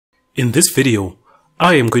In this video,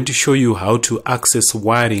 I am going to show you how to access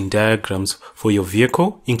wiring diagrams for your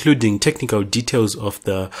vehicle, including technical details of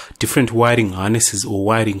the different wiring harnesses or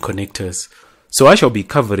wiring connectors. So I shall be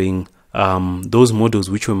covering those models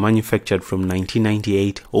which were manufactured from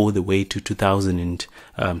 1998 all the way to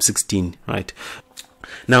 2016, right?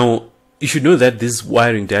 Now, you should know that these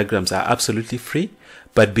wiring diagrams are absolutely free.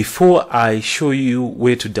 But before I show you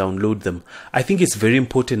where to download them, I think it's very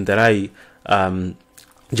important that I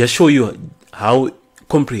just show you how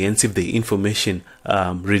comprehensive the information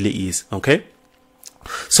really is, okay?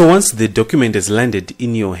 So once the document has landed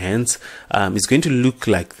in your hands, it's going to look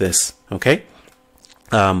like this, okay?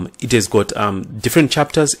 It has got different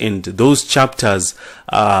chapters, and those chapters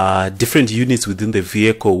are different units within the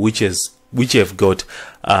vehicle which have got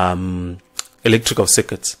electrical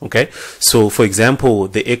circuits, okay? So for example,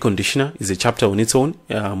 the air conditioner is a chapter on its own,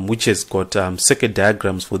 which has got circuit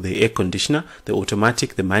diagrams for the air conditioner, the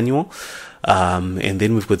automatic, the manual, and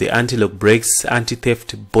then we've got the anti-lock brakes,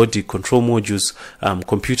 anti-theft, body control modules,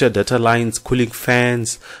 computer data lines, cooling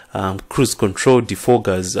fans, cruise control,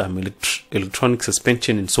 defoggers, electronic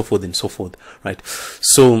suspension, and so forth and so forth, right?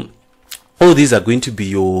 So all these are going to be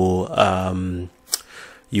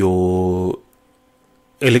your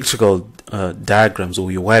electrical diagrams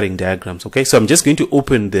or your wiring diagrams, okay? So I'm just going to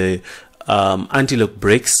open the anti-lock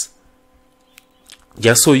brakes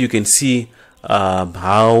just so you can see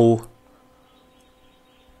how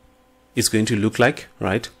it's going to look like,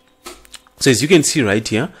 right? So as you can see right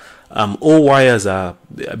here, all wires are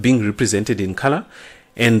being represented in color,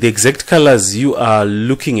 and the exact colors you are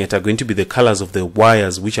looking at are going to be the colors of the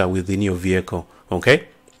wires which are within your vehicle, okay?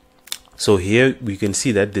 So here we can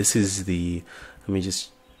see that this is the, let me just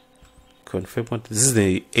confirm what this is,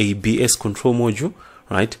 the ABS control module,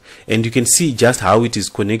 right? And you can see just how it is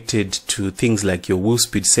connected to things like your wheel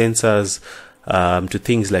speed sensors, to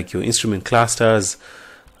things like your instrument clusters,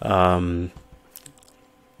 the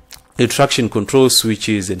traction control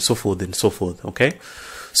switches, and so forth and so forth, okay?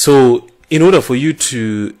 So in order for you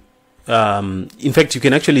to in fact, you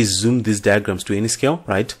can actually zoom these diagrams to any scale,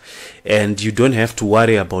 right? And you don't have to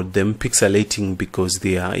worry about them pixelating because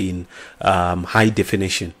they are in high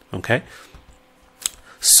definition, okay?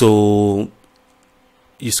 So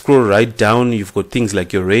you scroll right down, you've got things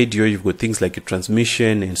like your radio, you've got things like your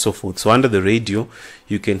transmission, and so forth. So under the radio,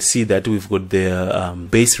 you can see that we've got the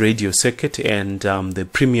base radio circuit and the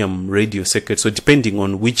premium radio circuit. So depending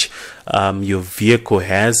on which your vehicle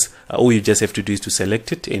has, all you just have to do is to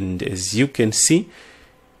select it. And as you can see,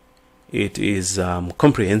 it is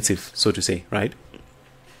comprehensive, so to say, right?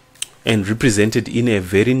 And represented in a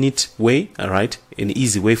very neat way, all right? An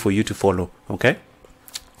easy way for you to follow, okay?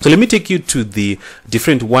 So let me take you to the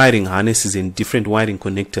different wiring harnesses and different wiring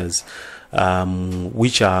connectors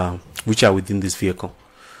which are within this vehicle.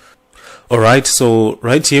 Alright, so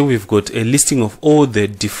right here we've got a listing of all the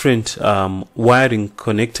different wiring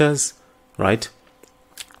connectors, right?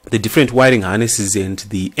 The different wiring harnesses and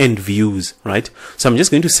the end views, right? So I'm just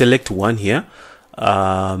going to select one here.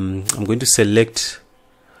 I'm going to select,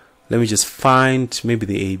 let me just find maybe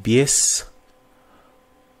the ABS,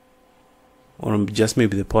 or just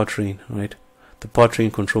maybe the powertrain, right? The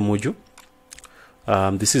powertrain control module.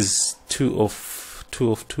 This is 2 of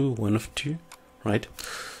 2, 1 of 2, right?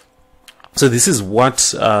 So this is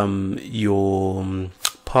what your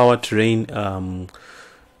powertrain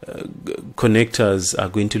connectors are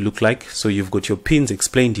going to look like. So you've got your pins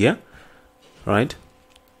explained here, right?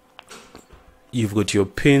 You've got your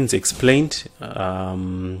pins explained.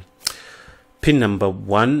 Pin number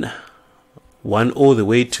 1 all the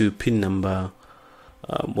way to pin number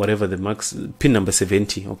whatever the max, pin number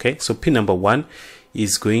 70, okay? So pin number 1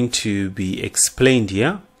 is going to be explained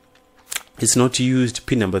here. It's not used.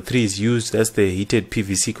 Pin number 3 is used. That's the heated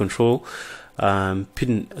PVC control.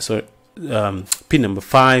 Pin number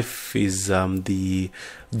 5 is the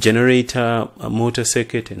generator motor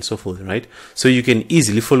circuit, and so forth, right? So you can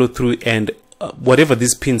easily follow through, and whatever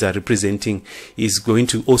these pins are representing is going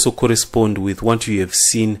to also correspond with what you have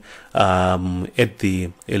seen at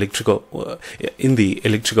the electrical in the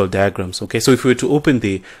electrical diagrams, okay? So if we were to open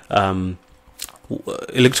the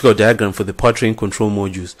electrical diagram for the powertrain control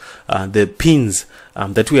modules, the pins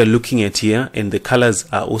that we are looking at here and the colors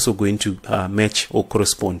are also going to match or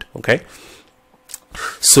correspond, okay?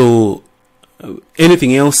 So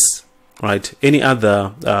anything else, right, any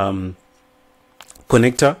other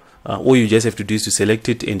connector, all you just have to do is to select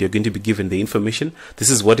it, and you're going to be given the information.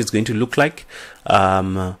 This is what it's going to look like.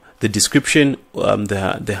 The description,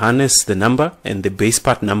 the harness, the number, and the base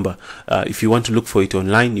part number. If you want to look for it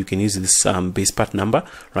online, you can use this base part number,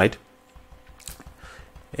 right?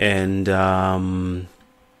 And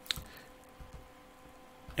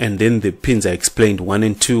and then the pins are explained, 1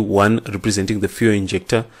 and 2, 1 representing the fuel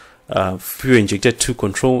injector 2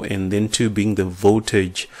 control, and then 2 being the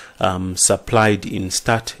voltage supplied in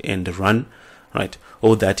start and run, right?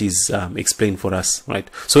 All that is explained for us, right?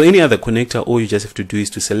 So any other connector, all you just have to do is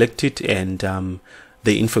to select it, and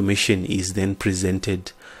the information is then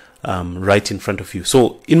presented right in front of you.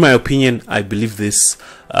 So in my opinion, I believe this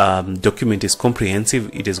document is comprehensive.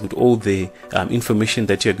 It has got all the information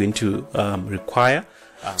that you're going to require.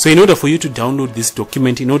 So in order for you to download this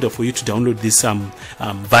document, in order for you to download this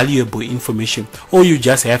valuable information, all you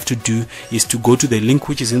just have to do is to go to the link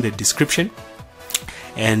which is in the description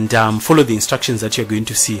and follow the instructions that you're going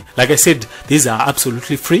to see. Like I said, these are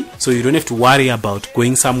absolutely free, so you don't have to worry about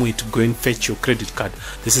going somewhere to go and fetch your credit card.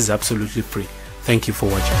 This is absolutely free. Thank you for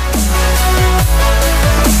watching.